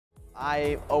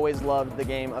I always loved the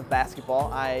game of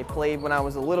basketball. I played when I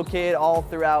was a little kid, all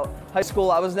throughout high school.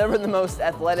 I was never the most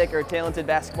athletic or talented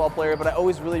basketball player, but I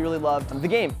always really loved the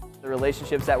game. The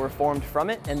relationships that were formed from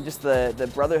it, and just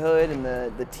the brotherhood and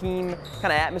the team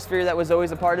kind of atmosphere that was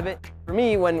always a part of it. For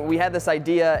me, when we had this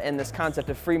idea and this concept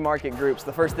of free market groups,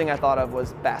 the first thing I thought of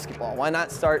was basketball. Why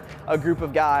not start a group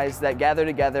of guys that gather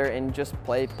together and just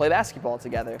play basketball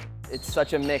together? It's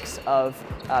such a mix of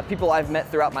people I've met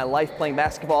throughout my life playing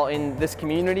basketball in this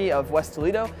community of West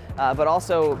Toledo, but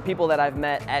also people that I've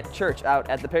met at church out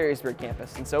at the Perrysburg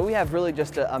campus. And so we have really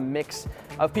just a mix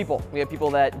of people. We have people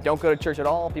that don't go to church at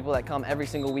all, people that come every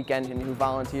single weekend and who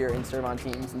volunteer and serve on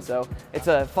teams. And so it's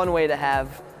a fun way to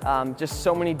have just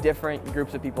so many different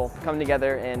groups of people come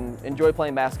together and enjoy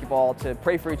playing basketball, to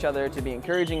pray for each other, to be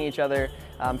encouraging each other,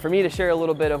 for me to share a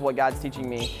little bit of what God's teaching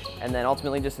me, and then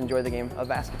ultimately just enjoy the game of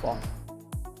basketball.